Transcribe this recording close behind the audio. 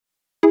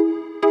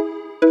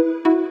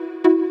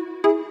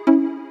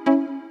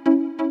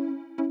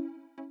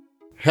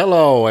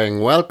Hello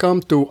and welcome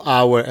to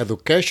our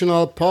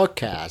educational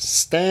podcast,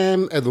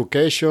 STEM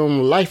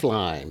Education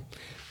Lifeline.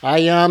 I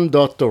am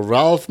Dr.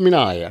 Ralph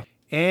Minaya.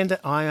 And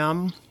I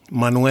am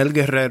Manuel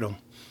Guerrero.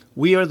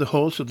 We are the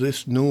hosts of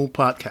this new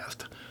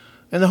podcast.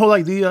 And the whole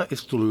idea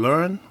is to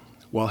learn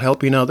while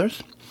helping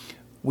others.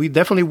 We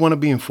definitely want to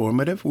be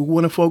informative. We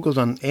want to focus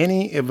on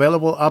any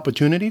available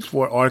opportunities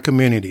for our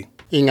community.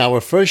 In our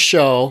first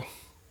show,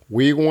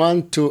 we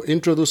want to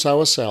introduce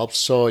ourselves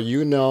so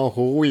you know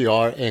who we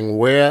are and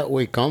where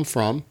we come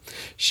from,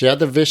 share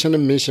the vision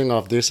and mission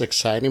of this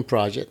exciting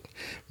project,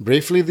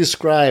 briefly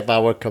describe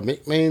our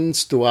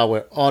commitments to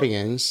our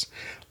audience,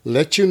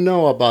 let you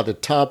know about the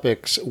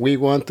topics we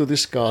want to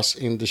discuss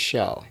in the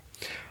show,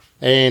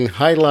 and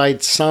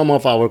highlight some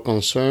of our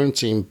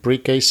concerns in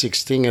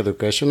pre-K-16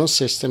 educational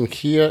system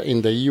here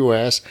in the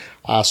U.S.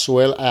 as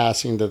well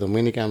as in the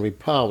Dominican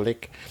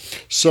Republic.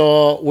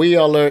 So we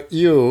alert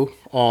you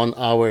on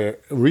our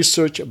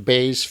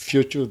research-based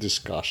future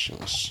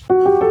discussions.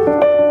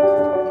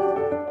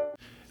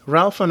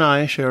 Ralph and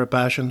I share a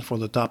passion for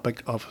the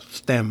topic of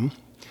STEM,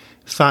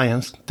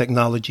 science,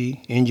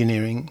 technology,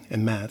 engineering,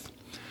 and math.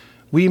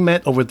 We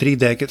met over 3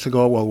 decades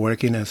ago while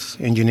working as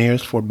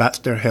engineers for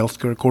Baxter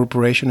Healthcare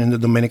Corporation in the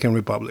Dominican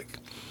Republic.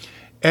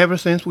 Ever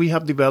since, we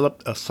have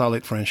developed a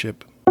solid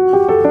friendship.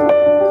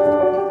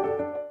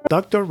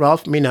 Dr.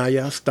 Ralph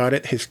Minaya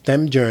started his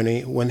STEM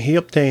journey when he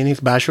obtained his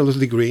bachelor's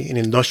degree in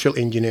industrial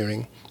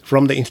engineering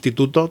from the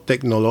Instituto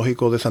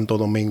Tecnológico de Santo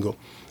Domingo,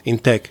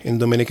 INTEC, in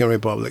Dominican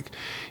Republic.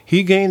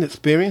 He gained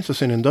experience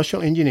as an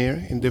industrial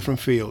engineer in different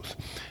fields,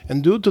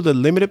 and due to the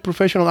limited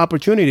professional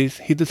opportunities,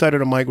 he decided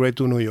to migrate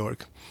to New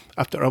York.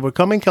 After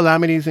overcoming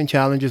calamities and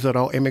challenges that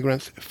all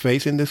immigrants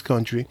face in this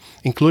country,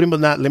 including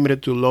but not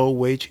limited to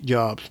low-wage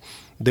jobs,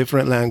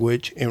 different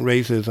language, and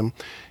racism,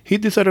 he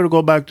decided to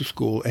go back to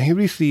school, and he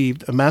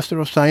received a Master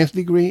of Science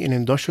degree in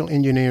Industrial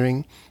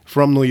Engineering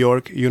from New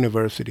York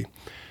University.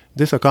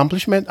 This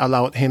accomplishment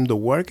allowed him to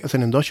work as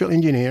an industrial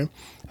engineer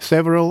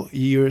several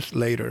years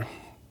later.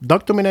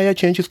 Dr. Minaya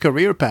changed his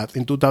career path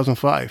in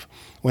 2005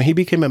 when he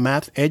became a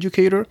math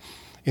educator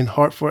in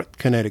Hartford,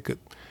 Connecticut.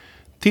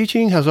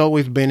 Teaching has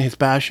always been his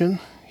passion.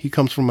 He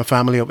comes from a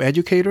family of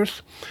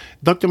educators.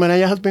 Dr.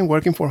 Minaya has been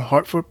working for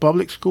Hartford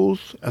Public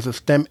Schools as a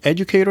STEM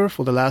educator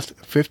for the last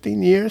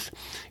 15 years.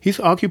 He's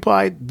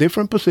occupied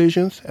different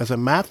positions as a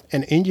math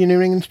and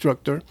engineering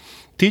instructor,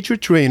 teacher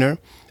trainer,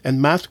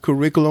 and math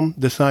curriculum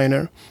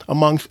designer,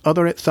 amongst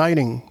other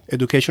exciting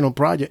educational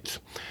projects.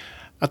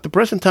 At the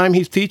present time,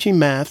 he's teaching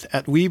math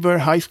at Weaver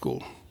High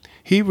School.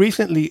 He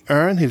recently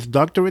earned his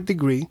doctorate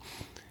degree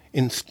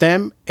in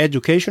STEM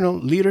educational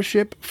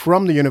leadership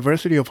from the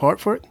University of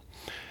Hartford.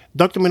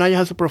 Dr. Minaya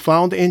has a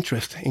profound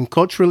interest in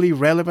culturally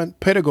relevant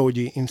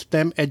pedagogy in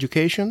STEM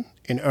education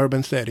in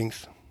urban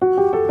settings.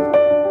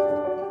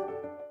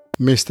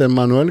 Mr.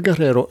 Manuel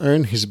Guerrero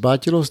earned his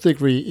bachelor's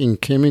degree in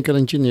chemical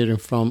engineering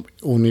from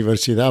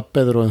Universidad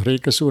Pedro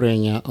Enrique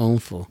Sureña,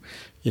 UNFO.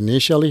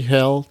 Initially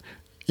held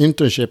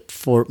internship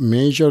for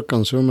major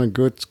consumer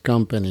goods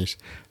companies.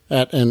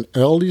 At an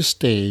early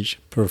stage,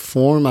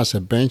 performed as a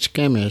bench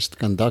chemist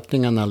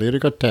conducting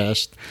analytical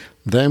tests,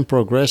 then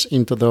progressed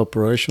into the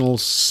operational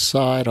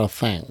side of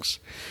things.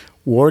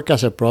 Worked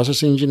as a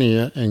process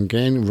engineer and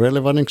gained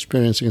relevant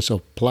experience in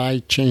supply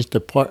chain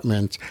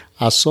departments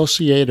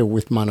associated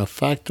with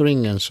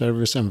manufacturing and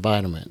service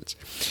environments.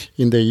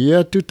 In the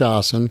year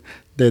 2000,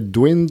 the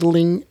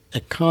dwindling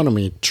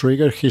economy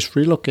triggered his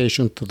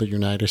relocation to the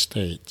United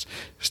States.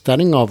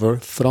 Starting over,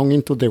 thrown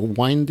into the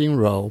winding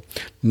road,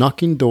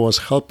 knocking doors,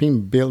 helping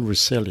build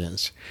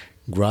resilience.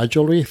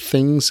 Gradually,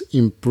 things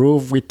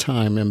improved with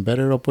time and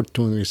better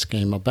opportunities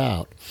came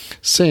about.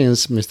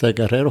 Since, Mr.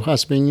 Guerrero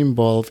has been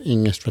involved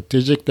in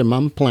strategic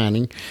demand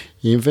planning,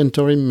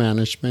 inventory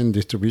management,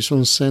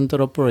 distribution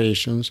center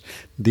operations,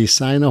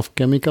 design of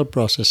chemical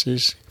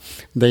processes,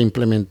 the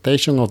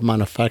implementation of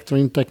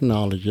manufacturing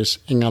technologies,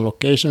 and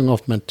allocation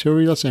of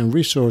materials and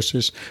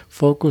resources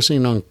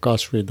focusing on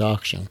cost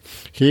reduction.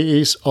 He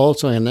is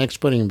also an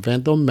expert in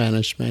vendor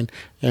management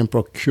and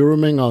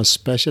procurement of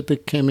specialty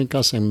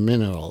chemicals and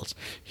minerals.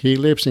 He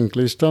lives in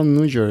Clifton,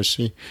 New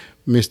Jersey.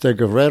 Mr.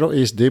 Guerrero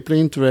is deeply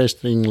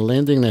interested in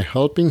lending a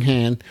helping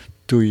hand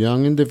to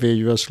young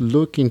individuals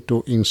looking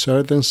to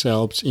insert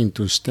themselves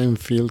into STEM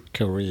field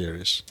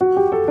careers.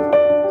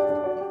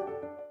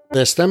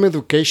 The STEM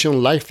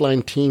Education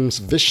Lifeline team's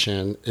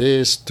vision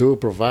is to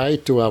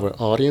provide to our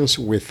audience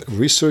with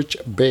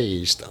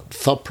research-based,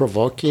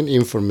 thought-provoking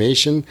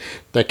information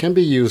that can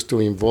be used to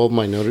involve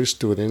minority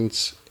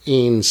students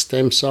in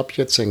STEM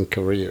subjects and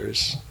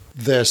careers.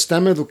 The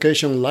STEM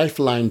Education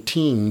Lifeline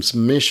team's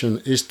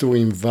mission is to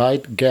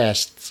invite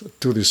guests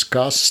to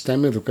discuss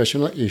STEM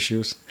educational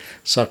issues,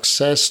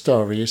 success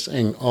stories,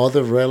 and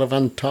other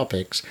relevant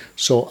topics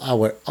so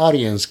our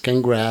audience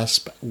can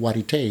grasp what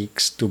it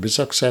takes to be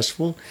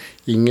successful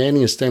in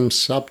any STEM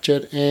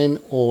subject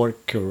and/or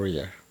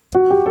career.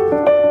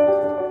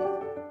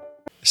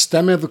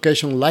 STEM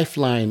Education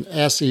Lifeline,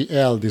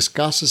 SEL,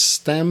 discusses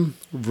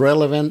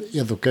STEM-relevant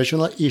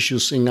educational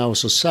issues in our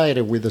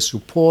society with the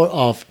support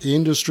of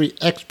industry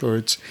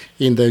experts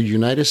in the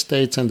United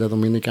States and the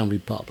Dominican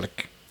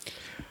Republic.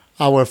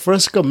 Our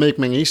first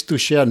commitment is to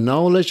share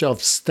knowledge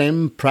of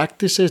STEM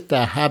practices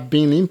that have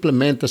been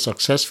implemented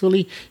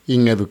successfully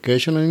in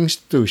educational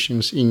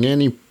institutions in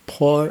any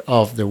part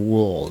of the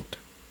world.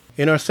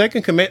 In our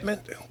second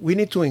commitment, we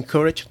need to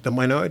encourage the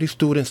minority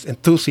students'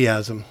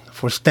 enthusiasm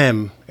for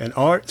STEM and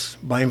arts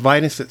by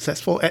inviting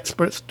successful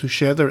experts to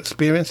share their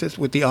experiences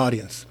with the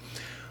audience.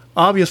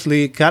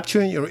 Obviously,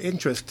 capturing your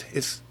interest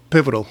is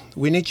pivotal.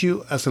 We need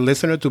you as a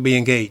listener to be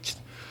engaged.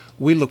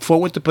 We look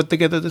forward to put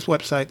together this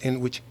website in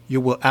which you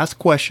will ask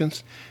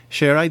questions,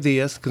 share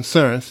ideas,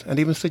 concerns, and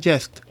even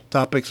suggest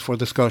topics for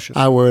discussion.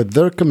 Our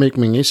third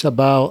commitment is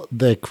about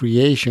the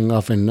creation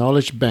of a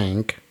knowledge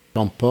bank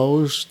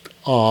composed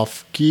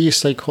of key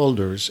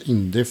stakeholders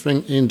in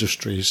different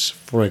industries,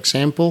 for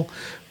example,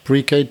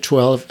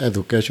 pre-K-12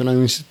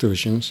 educational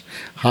institutions,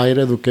 higher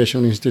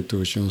education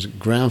institutions,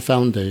 grant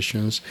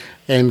foundations,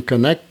 and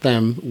connect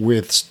them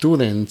with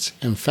students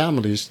and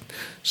families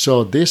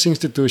so these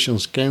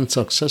institutions can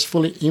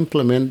successfully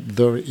implement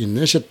their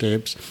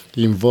initiatives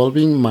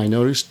involving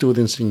minority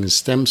students in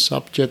STEM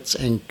subjects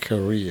and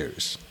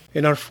careers.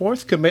 In our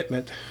fourth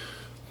commitment,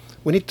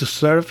 we need to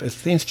serve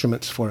as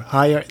instruments for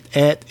higher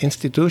ed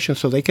institutions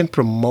so they can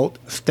promote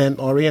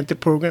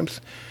STEM-oriented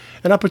programs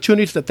and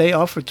opportunities that they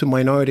offer to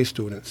minority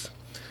students.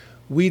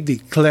 We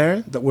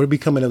declare that we're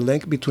becoming a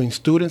link between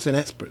students and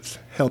experts,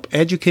 help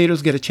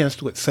educators get a chance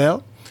to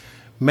excel,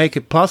 make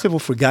it possible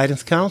for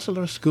guidance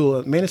counselors, school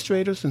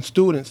administrators, and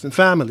students and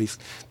families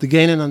to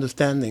gain an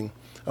understanding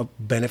of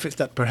benefits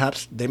that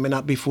perhaps they may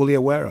not be fully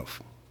aware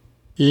of.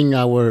 In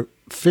our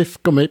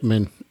fifth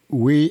commitment,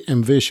 we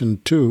envision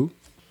to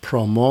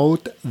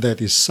promote the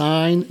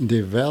design,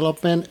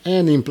 development,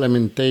 and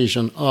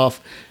implementation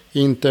of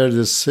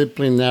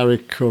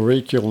interdisciplinary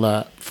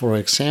curricula, for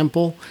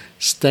example,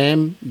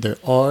 STEM, the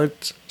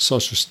arts,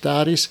 social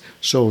studies,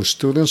 so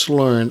students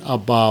learn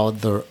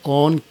about their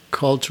own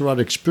cultural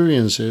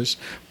experiences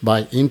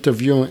by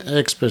interviewing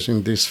experts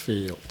in these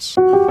fields.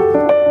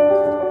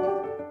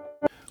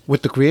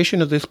 With the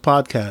creation of this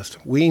podcast,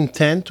 we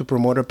intend to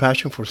promote our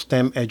passion for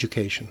STEM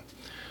education.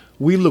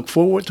 We look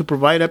forward to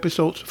provide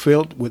episodes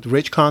filled with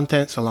rich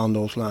contents along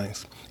those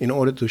lines in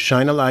order to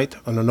shine a light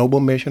on the noble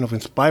mission of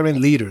inspiring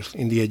leaders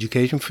in the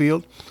education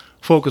field,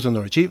 focus on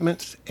their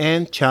achievements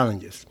and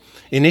challenges,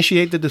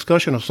 initiate the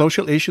discussion of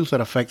social issues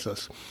that affect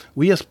us.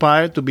 We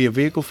aspire to be a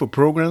vehicle for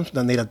programs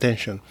that need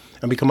attention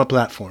and become a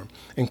platform,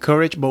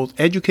 encourage both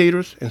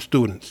educators and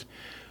students.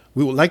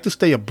 We would like to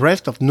stay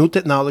abreast of new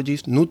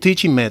technologies, new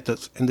teaching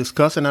methods, and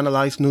discuss and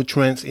analyze new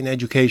trends in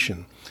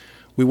education.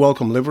 We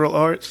welcome liberal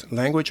arts,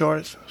 language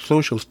arts,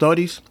 social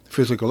studies,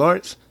 physical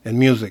arts, and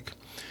music.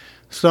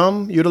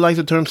 Some utilize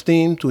the term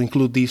STEAM to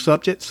include these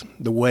subjects.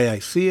 The way I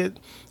see it,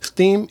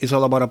 STEAM is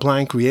all about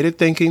applying creative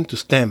thinking to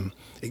STEM,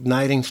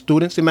 igniting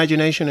students'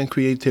 imagination and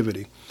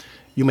creativity.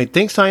 You may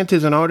think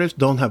scientists and artists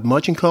don't have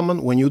much in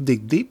common. When you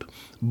dig deep,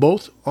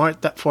 both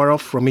aren't that far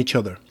off from each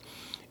other.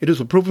 It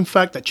is a proven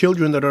fact that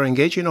children that are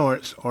engaged in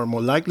arts are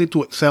more likely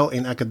to excel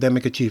in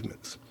academic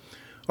achievements.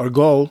 Our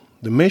goal,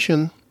 the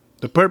mission,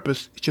 the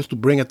purpose is just to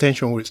bring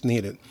attention where it's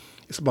needed.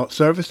 It's about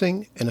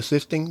servicing and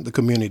assisting the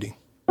community.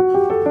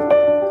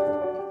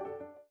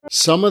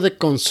 Some of the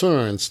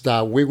concerns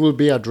that we will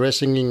be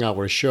addressing in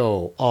our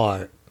show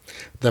are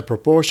the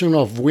proportion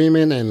of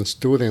women and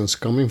students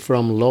coming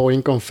from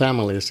low-income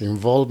families'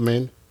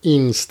 involvement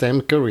in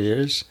STEM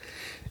careers,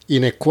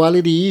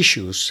 inequality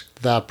issues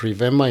that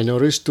prevent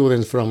minority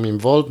students from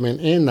involvement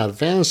and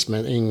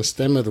advancement in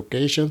STEM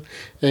education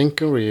and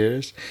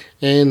careers,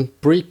 and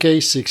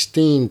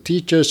pre-K-16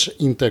 teachers'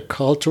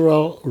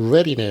 intercultural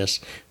readiness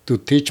to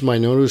teach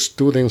minority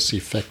students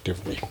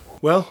effectively.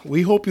 Well,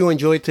 we hope you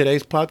enjoyed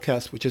today's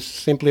podcast, which is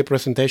simply a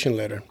presentation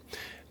letter.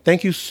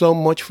 Thank you so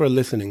much for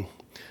listening.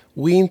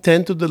 We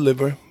intend to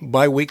deliver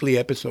bi-weekly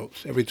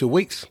episodes every 2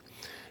 weeks.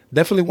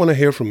 Definitely want to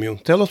hear from you.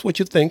 Tell us what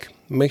you think.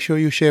 Make sure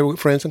you share with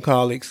friends and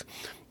colleagues.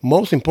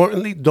 Most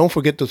importantly, don't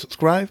forget to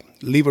subscribe,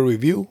 leave a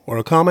review or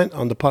a comment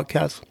on the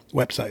podcast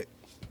website.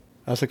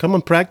 As a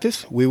common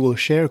practice, we will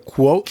share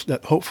quotes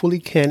that hopefully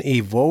can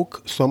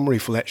evoke some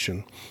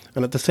reflection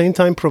and at the same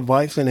time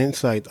provides an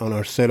insight on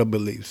our set of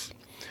beliefs.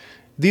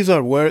 These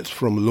are words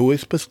from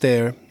Louis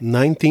Pasteur,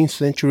 19th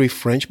century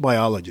French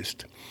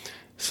biologist.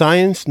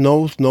 Science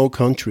knows no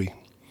country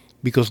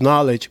because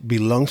knowledge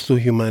belongs to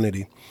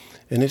humanity,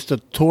 and it's the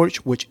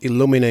torch which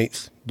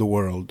illuminates the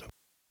world.